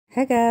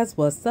Hey guys,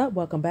 what's up?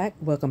 Welcome back.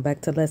 Welcome back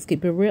to Let's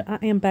Keep It Real.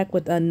 I am back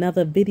with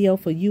another video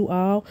for you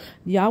all.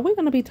 Y'all, we're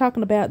going to be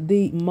talking about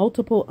the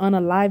multiple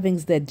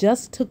unalivings that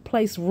just took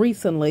place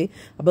recently.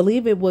 I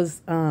believe it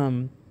was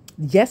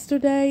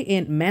yesterday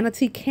in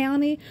Manatee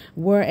County,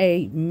 where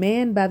a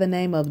man by the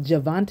name of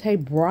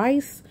Javonte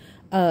Brice,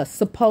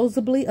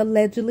 supposedly,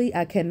 allegedly,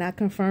 I cannot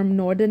confirm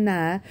nor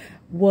deny,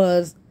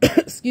 was,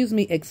 excuse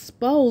me,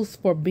 exposed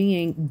for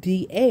being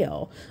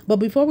DL. But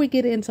before we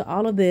get into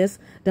all of this,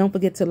 don't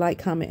forget to like,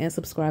 comment, and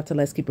subscribe to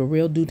Let's Keep It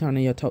Real. Do turn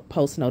on your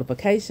post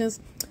notifications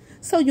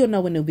so you'll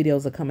know when new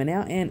videos are coming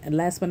out. And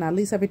last but not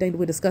least, everything that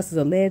we discuss is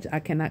alleged. I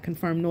cannot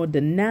confirm nor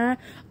deny.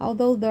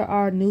 Although there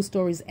are news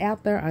stories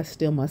out there, I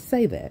still must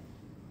say that.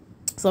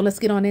 So let's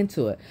get on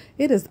into it.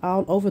 It is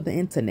all over the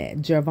internet.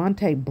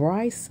 Javonte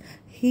Brice,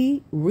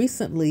 he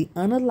recently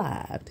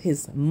unalived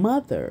his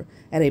mother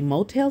at a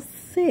Motel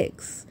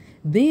 6,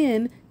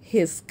 then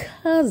his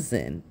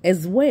cousin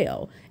as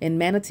well in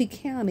Manatee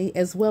County,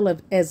 as well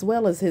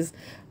as his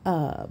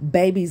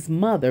baby's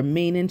mother,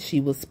 meaning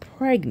she was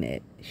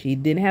pregnant. She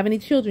didn't have any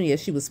children yet.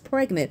 She was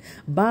pregnant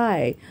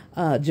by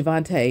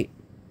Javonte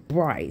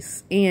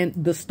Brice. And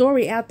the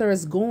story out there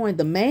is going,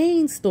 the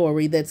main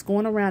story that's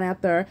going around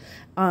out there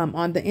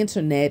on the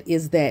internet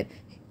is that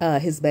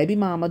his baby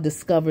mama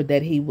discovered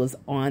that he was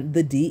on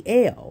the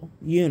DL,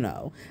 you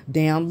know,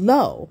 down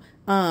low.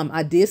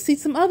 I did see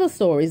some other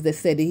stories that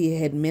said that he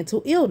had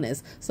mental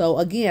illness. So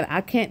again,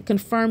 I can't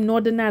confirm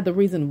nor deny the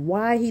reason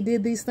why he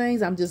did these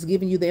things. I'm just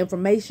giving you the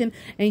information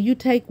and you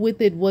take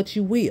with it what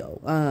you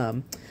will.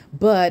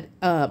 But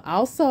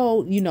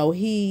also, you know,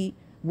 he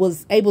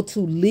was able to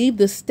leave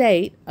the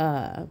state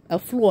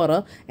of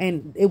Florida,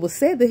 and it was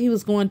said that he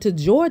was going to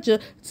Georgia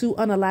to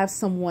unalive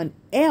someone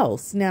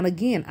else. Now,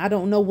 again, I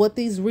don't know what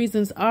these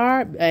reasons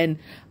are, and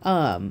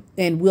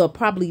we'll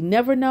probably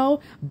never know,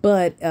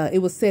 but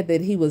it was said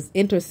that he was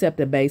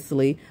intercepted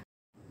basically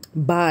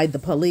by the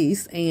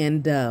police,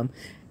 and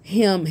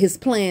his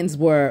plans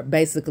were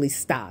basically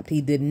stopped.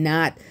 He did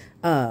not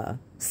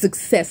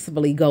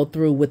successfully go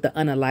through with the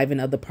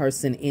unaliving of the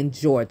person in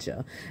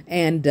Georgia.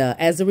 And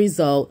as a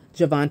result,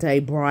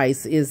 Javonte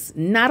Brice is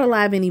not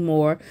alive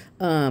anymore.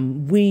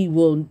 We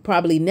will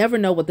probably never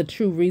know what the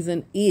true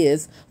reason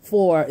is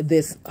for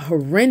this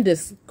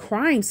horrendous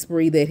crime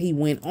spree that he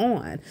went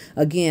on.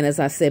 Again, as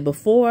I said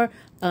before,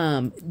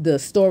 the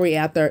story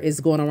out there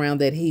is going around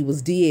that he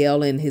was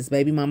DL and his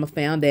baby mama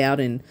found out,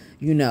 and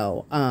you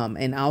know,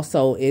 and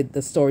also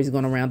the story is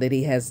going around that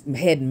he has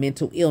had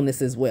mental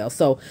illness as well.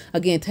 So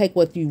again, take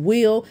what you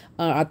will.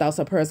 Our thoughts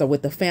and prayers are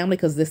with the family,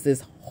 because this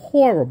is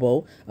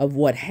horrible of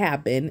what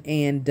happened,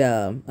 and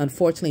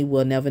unfortunately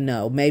we'll never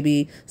know.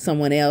 Maybe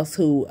someone else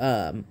who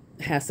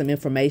has some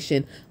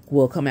information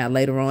will come out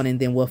later on, and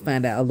then we'll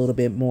find out a little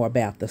bit more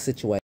about the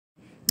situation.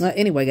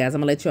 Anyway, guys,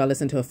 I'm going to let y'all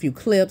listen to a few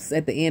clips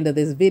at the end of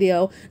this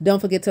video. Don't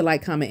forget to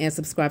like, comment, and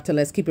subscribe to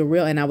Let's Keep It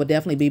Real. And I will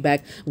definitely be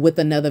back with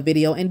another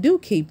video. And do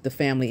keep the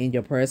family in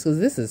your prayers, because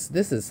this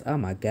is, oh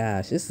my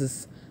gosh, this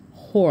is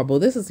horrible.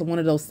 This is one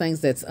of those things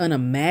that's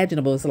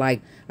unimaginable. It's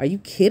like, are you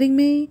kidding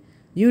me?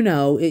 You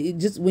know, it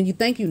just, when you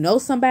think you know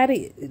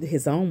somebody,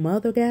 his own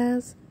mother,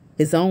 guys,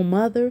 his own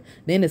mother,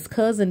 then his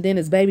cousin, then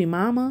his baby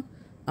mama.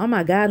 Oh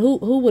my God,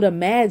 who would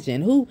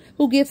imagine?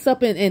 Who gets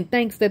up and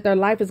thinks that their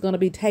life is going to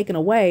be taken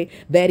away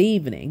that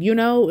evening? You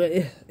know,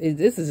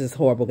 this is just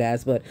horrible,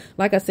 guys. But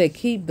like I said,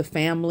 keep the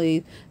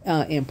family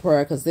in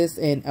prayer, because this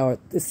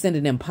is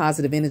sending them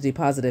positive energy,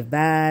 positive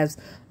vibes.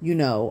 You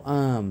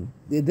know,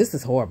 this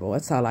is horrible.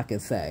 That's all I can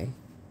say.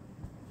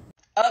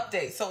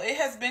 Update. So it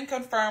has been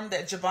confirmed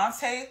that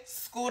Javonte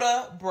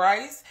Scotta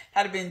Brice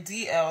had been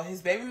DL.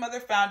 His baby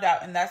mother found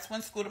out, and that's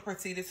when Scotta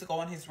proceeded to go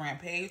on his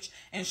rampage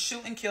and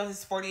shoot and kill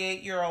his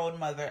 48-year-old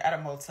mother at a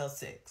Motel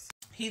 6.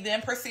 He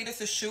then proceeded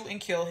to shoot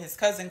and kill his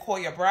cousin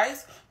Koya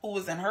Brice, who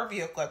was in her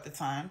vehicle at the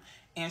time,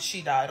 and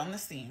she died on the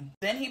scene.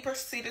 Then he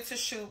proceeded to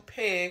shoot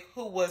Peg,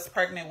 who was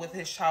pregnant with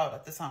his child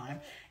at the time,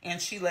 and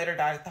she later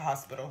died at the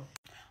hospital.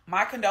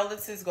 My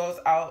condolences goes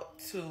out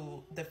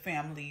to the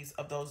families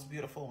of those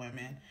beautiful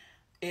women.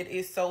 It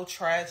is so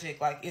tragic.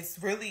 Like, it's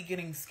really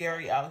getting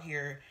scary out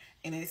here.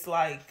 And it's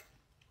like,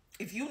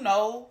 if you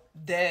know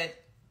that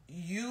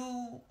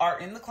you are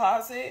in the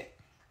closet,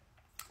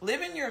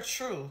 live in your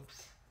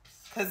truth,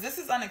 because this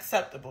is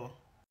unacceptable.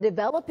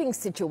 Developing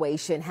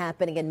situation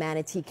happening in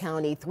Manatee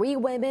County. 3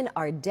 women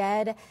are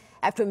dead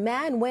after a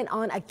man went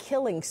on a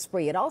killing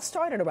spree. It all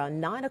started around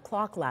 9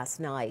 o'clock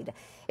last night.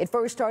 It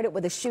first started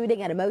with a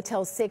shooting at a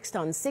Motel 6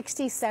 on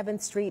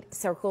 67th Street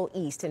Circle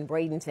East in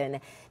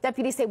Bradenton.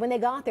 Deputies say when they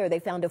got there, they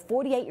found a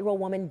 48-year-old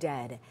woman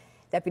dead.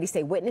 Deputies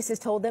say witnesses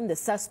told them the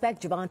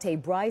suspect,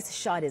 Javonte Brice,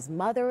 shot his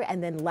mother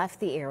and then left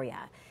the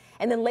area.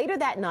 And then later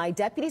that night,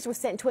 deputies were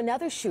sent to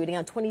another shooting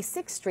on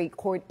 26th Street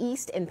Court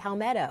East in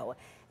Palmetto.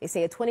 They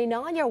say a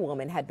 29-year-old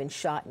woman had been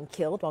shot and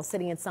killed while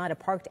sitting inside a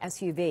parked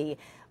SUV.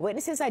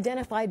 Witnesses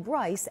identified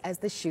Brice as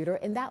the shooter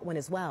in that one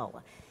as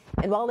well.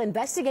 And while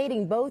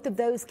investigating both of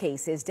those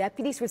cases,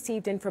 deputies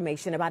received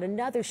information about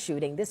another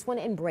shooting, this one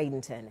in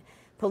Bradenton.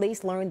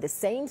 Police learned the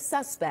same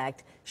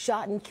suspect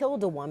shot and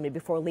killed a woman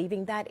before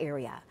leaving that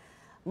area.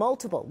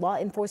 Multiple law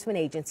enforcement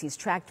agencies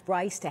tracked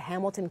Brice to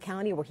Hamilton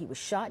County, where he was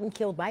shot and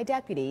killed by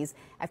deputies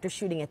after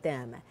shooting at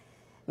them.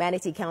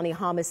 Manatee County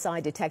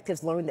homicide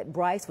detectives learned that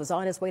Brice was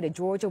on his way to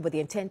Georgia with the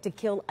intent to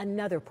kill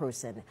another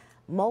person.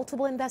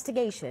 Multiple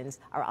investigations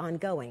are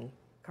ongoing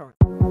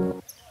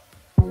currently.